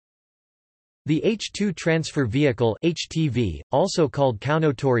The H-2 Transfer Vehicle (HTV), also called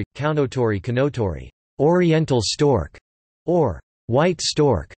Kanotori, Oriental Stork, or White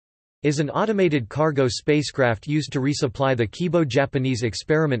Stork, is an automated cargo spacecraft used to resupply the Kibo Japanese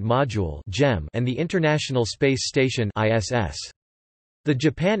Experiment Module and the International Space Station (ISS). The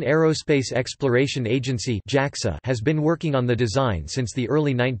Japan Aerospace Exploration Agency (JAXA) has been working on the design since the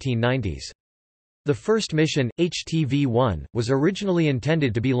early 1990s. The first mission, HTV-1, was originally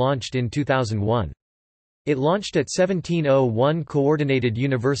intended to be launched in 2001. It launched at 17:01 Coordinated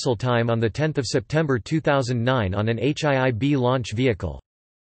Universal Time on 10 September 2009 on an HIIB launch vehicle.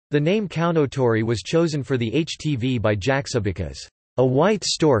 The name Kanotori was chosen for the HTV by JAXA because a white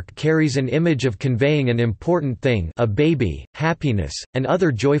stork carries an image of conveying an important thing, a baby, happiness, and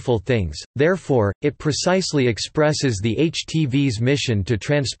other joyful things, therefore, it precisely expresses the HTV's mission to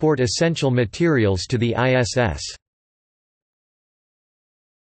transport essential materials to the ISS.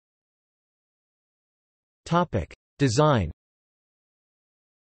 Design.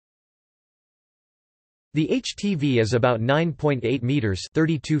 The HTV is about 9.8 meters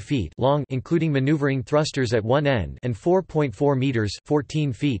 (32 feet) long, including maneuvering thrusters at one end, and 4.4 meters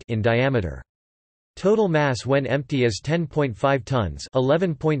 (14 feet) in diameter. Total mass when empty is 10.5 tons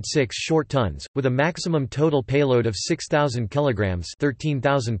 (11.6 short tons), with a maximum total payload of 6,000 kilograms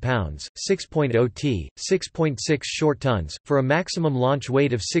 (13,000 pounds), 6.0 t, 6.6 short tons, for a maximum launch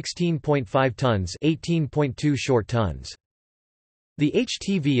weight of 16.5 tons (18.2 short tons). The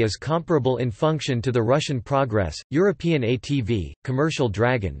HTV is comparable in function to the Russian Progress, European ATV, Commercial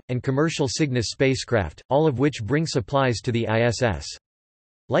Dragon, and Commercial Cygnus spacecraft, all of which bring supplies to the ISS.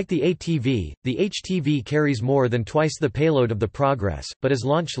 Like the ATV, the HTV carries more than twice the payload of the Progress, but is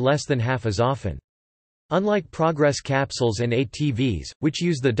launched less than half as often. Unlike Progress capsules and ATVs, which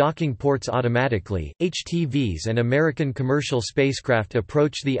use the docking ports automatically, HTVs and American commercial spacecraft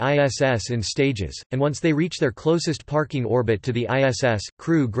approach the ISS in stages, and once they reach their closest parking orbit to the ISS,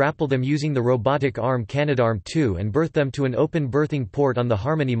 crew grapple them using the robotic arm Canadarm2 and berth them to an open berthing port on the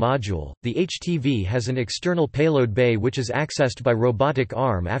Harmony module. The HTV has an external payload bay which is accessed by robotic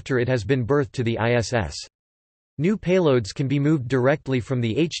arm after it has been berthed to the ISS. New payloads can be moved directly from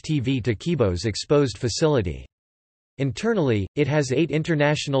the HTV to Kibo's exposed facility. Internally, it has 8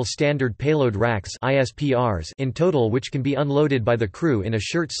 International Standard Payload Racks (ISPRs) in total, which can be unloaded by the crew in a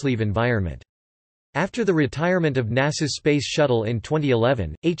shirt sleeve environment. After the retirement of NASA's Space Shuttle in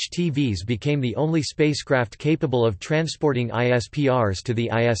 2011, HTVs became the only spacecraft capable of transporting ISPRs to the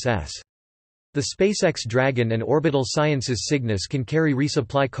ISS. The SpaceX Dragon and Orbital Sciences Cygnus can carry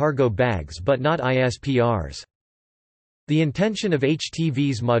resupply cargo bags but not ISPRs. The intention of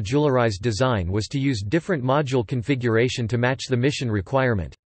HTV's modularized design was to use different module configuration to match the mission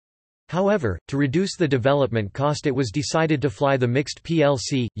requirement. However, to reduce the development cost, it was decided to fly the mixed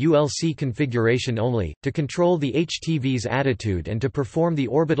PLC/ULC configuration only, to control the HTV's attitude and to perform the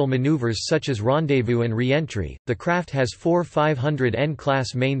orbital maneuvers such as rendezvous and re-entry. The craft has 4 500N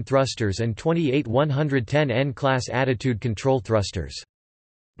class main thrusters and 28 110N class attitude control thrusters.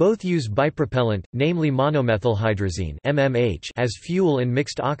 Both use bipropellant, namely monomethylhydrazine MMH as fuel and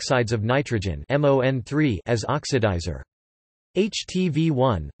mixed oxides of nitrogen (MON3) as oxidizer.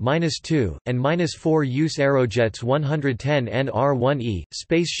 HTV-1, -2, and -4 use Aerojet's 110N R1E,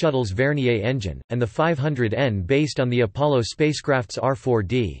 Space Shuttle's Vernier engine, and the 500N based on the Apollo spacecraft's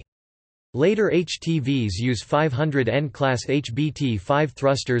R4D. Later HTVs use 500N class HBT-5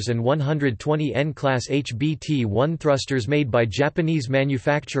 thrusters and 120N class HBT-1 thrusters made by Japanese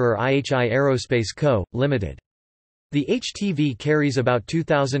manufacturer IHI Aerospace Co., Ltd. The HTV carries about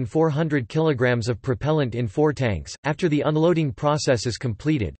 2,400 kg of propellant in 4 tanks. After the unloading process is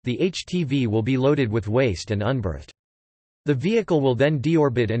completed, the HTV will be loaded with waste and unberthed. The vehicle will then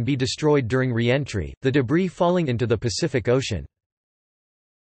deorbit and be destroyed during re-entry, the debris falling into the Pacific Ocean.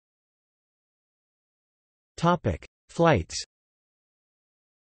 Flights.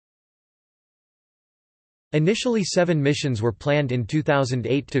 Initially 7 missions were planned in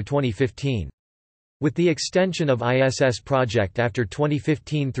 2008 to 2015. With the extension of ISS project after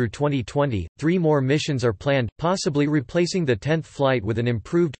 2015 through 2020, 3 more missions are planned, possibly replacing the 10th flight with an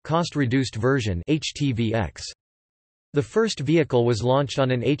improved, cost-reduced version HTV-X. The first vehicle was launched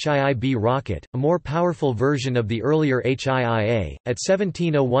on an HIIB rocket, a more powerful version of the earlier HIIA, at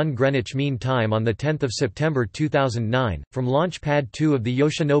 17:01 Greenwich Mean Time on 10 September 2009, from Launch Pad 2 of the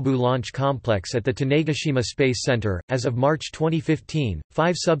Yoshinobu Launch Complex at the Tanegashima Space Center. As of March 2015,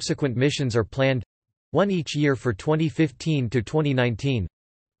 5 subsequent missions are planned, one each year for 2015 to 2019.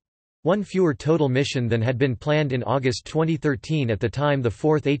 One fewer total mission than had been planned in August 2013 at the time the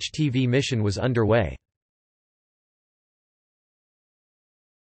 4th HTV mission was underway.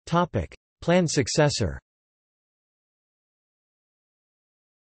 Planned successor.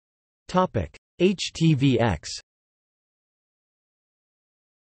 HTV-X.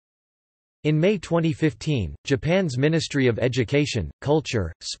 In May 2015, Japan's Ministry of Education,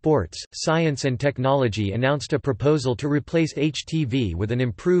 Culture, Sports, Science and Technology announced a proposal to replace HTV with an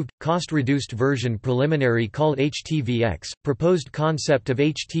improved, cost-reduced version preliminary called HTV-X. Proposed concept of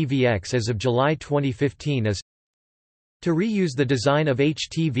HTV-X as of July 2015 is to reuse the design of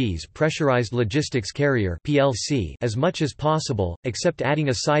HTV's pressurized logistics carrier (PLC) as much as possible, except adding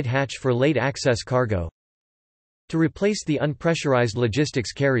a side hatch for late access cargo. To replace the unpressurized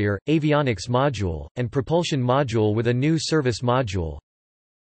logistics carrier, avionics module, and propulsion module with a new service module.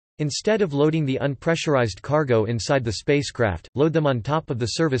 Instead of loading the unpressurized cargo inside the spacecraft, load them on top of the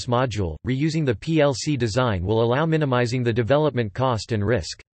service module. Reusing the PLC design will allow minimizing the development cost and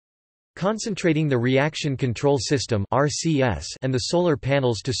risk. Concentrating the reaction control system (RCS) and the solar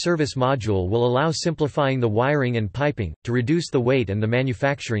panels to service module will allow simplifying the wiring and piping, to reduce the weight and the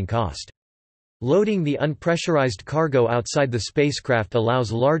manufacturing cost. Loading the unpressurized cargo outside the spacecraft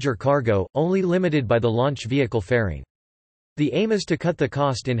allows larger cargo, only limited by the launch vehicle fairing. The aim is to cut the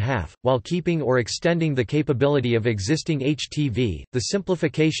cost in half, while keeping or extending the capability of existing HTV. The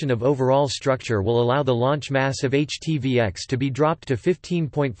simplification of overall structure will allow the launch mass of HTV-X to be dropped to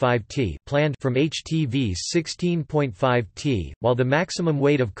 15.5 t, planned from HTV's 16.5 t, while the maximum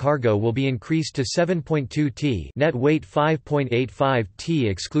weight of cargo will be increased to 7.2 t, net weight 5.85 t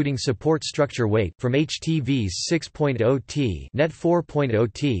excluding support structure weight, from HTV's 6.0 t, net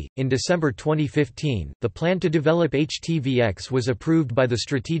 4.0 t. In December 2015, the plan to develop HTV-X was approved by the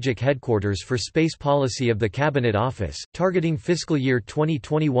Strategic Headquarters for Space Policy of the Cabinet Office, targeting fiscal year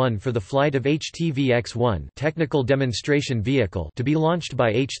 2021 for the flight of HTV-X1 technical demonstration vehicle to be launched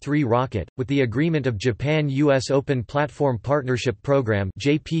by H3 rocket, with the agreement of Japan-US Open Platform Partnership Program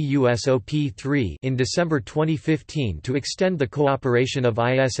 (JPUSOP3) in December 2015 to extend the cooperation of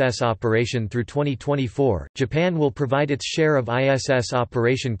ISS operation through 2024. Japan will provide its share of ISS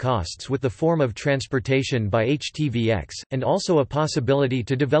operation costs with the form of transportation by HTV-X, and also a possibility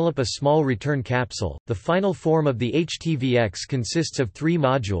to develop a small return capsule. The final form of the HTV-X consists of 3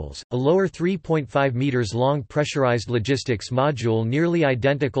 modules, a lower 3.5 meters long pressurized logistics module nearly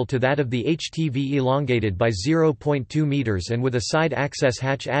identical to that of the HTV elongated by 0.2 meters and with a side access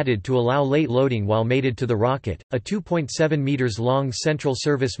hatch added to allow late loading while mated to the rocket, a 2.7 meters long central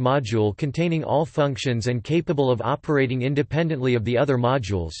service module containing all functions and capable of operating independently of the other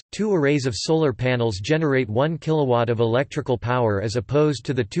modules. 2 arrays of solar panels generate 1 kilowatt of electrical power as opposed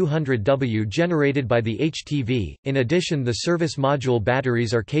to the 200 W generated by the HTV. In addition, the service module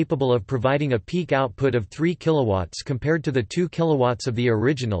batteries are capable of providing a peak output of 3 kilowatts compared to the 2 kilowatts of the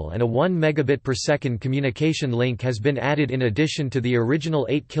original, and a 1 megabit per second communication link has been added in addition to the original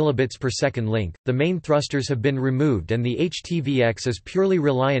 8 kilobits per second link. The main thrusters have been removed and the HTV-X is purely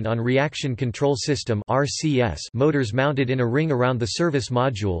reliant on reaction control system (RCS) motors mounted in a ring around the service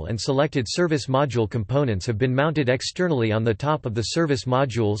module, and selected service module components have been mounted externally on the top of the service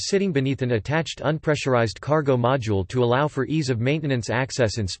module sitting beneath an attached unpressurized cargo module to allow for ease of maintenance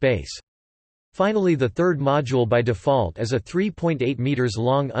access in space. Finally, the third module by default is a 3.8 meters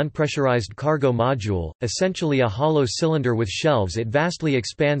long unpressurized cargo module, essentially a hollow cylinder with shelves. It vastly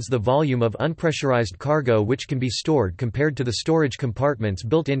expands the volume of unpressurized cargo which can be stored compared to the storage compartments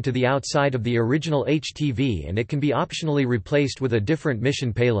built into the outside of the original HTV, and it can be optionally replaced with a different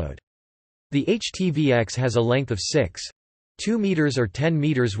mission payload. The HTV-X has a length of 6.2 meters or 10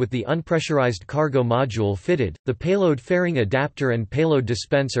 meters with the unpressurized cargo module fitted. The payload fairing adapter and payload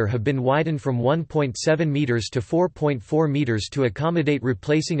dispenser have been widened from 1.7 meters to 4.4 meters to accommodate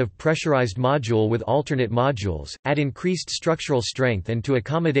replacing of pressurized module with alternate modules, add increased structural strength and to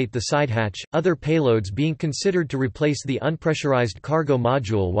accommodate the side hatch. Other payloads being considered to replace the unpressurized cargo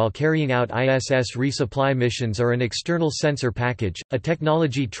module while carrying out ISS resupply missions are an external sensor package, a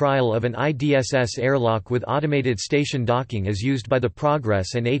technology trial of an IDSS airlock with automated station docking is used by the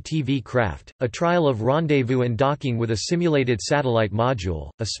Progress and ATV craft, a trial of rendezvous and docking with a simulated satellite module,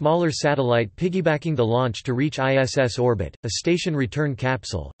 a smaller satellite piggybacking the launch to reach ISS orbit, a station return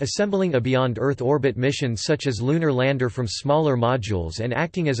capsule, assembling a beyond Earth orbit mission such as lunar lander from smaller modules and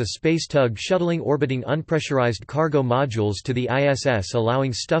acting as a space tug shuttling orbiting unpressurized cargo modules to the ISS,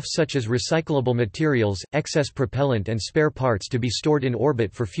 allowing stuff such as recyclable materials, excess propellant and spare parts to be stored in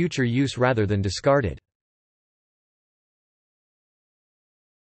orbit for future use rather than discarded.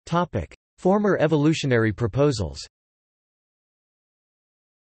 Former evolutionary proposals.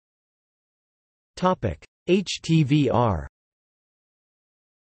 HTV-R.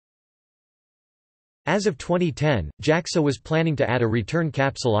 As of 2010, JAXA was planning to add a return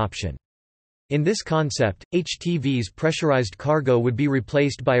capsule option. In this concept, HTV's pressurized cargo would be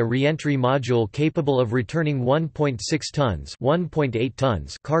replaced by a re-entry module capable of returning 1.6 tons (1.8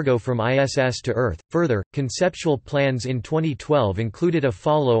 tons) cargo from ISS to Earth. Further, conceptual plans in 2012 included a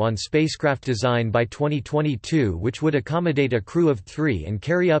follow-on spacecraft design by 2022 which would accommodate a crew of 3 and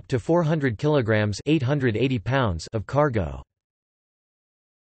carry up to 400 kilograms (880 pounds) of cargo.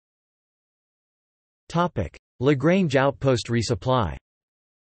 Topic: Lagrange outpost resupply.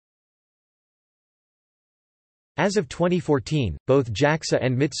 As of 2014, both JAXA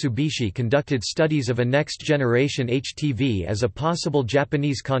and Mitsubishi conducted studies of a next-generation HTV as a possible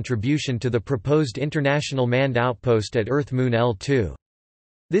Japanese contribution to the proposed International Manned Outpost at Earth-Moon L2.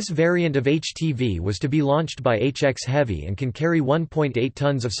 This variant of HTV was to be launched by HX Heavy and can carry 1.8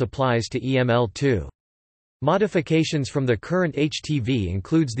 tons of supplies to EML-2. Modifications from the current HTV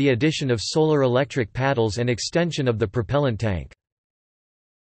includes the addition of solar electric paddles and extension of the propellant tank.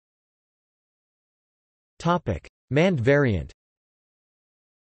 Manned variant.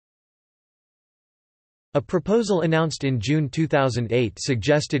 A proposal announced in June 2008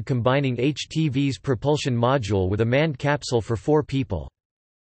 suggested combining HTV's propulsion module with a manned capsule for 4 people.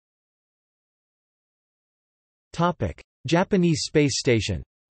 Japanese space station.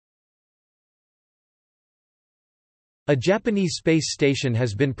 A Japanese space station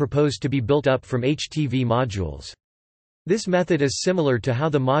has been proposed to be built up from HTV modules. This method is similar to how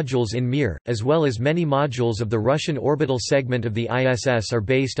the modules in Mir, as well as many modules of the Russian orbital segment of the ISS, are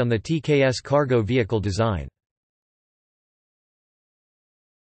based on the TKS cargo vehicle design.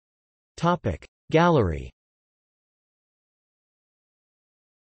 Gallery.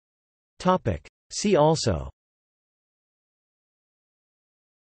 See also: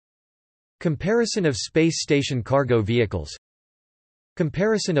 Comparison of space station cargo vehicles,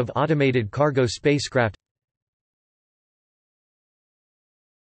 Comparison of automated cargo spacecraft.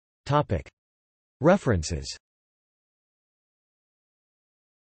 References.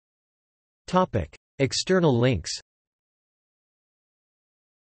 External links.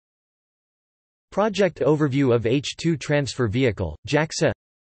 Project overview of H2 transfer vehicle, JAXA.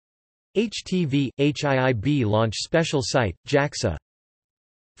 HTV-HIIB launch special site, JAXA.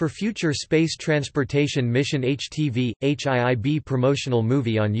 For future space transportation mission HTV-HIIB promotional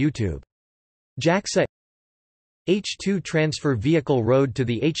movie on YouTube. JAXA. H2 transfer vehicle road to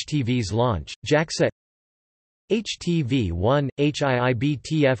the HTV's launch, JAXA. HTV-1,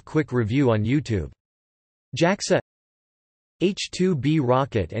 HIIB-TF quick review on YouTube. JAXA. H2B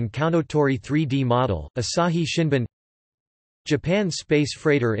rocket and Kounotori 3D model, Asahi Shinbun. Japan space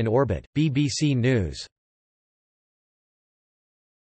freighter in orbit, BBC News.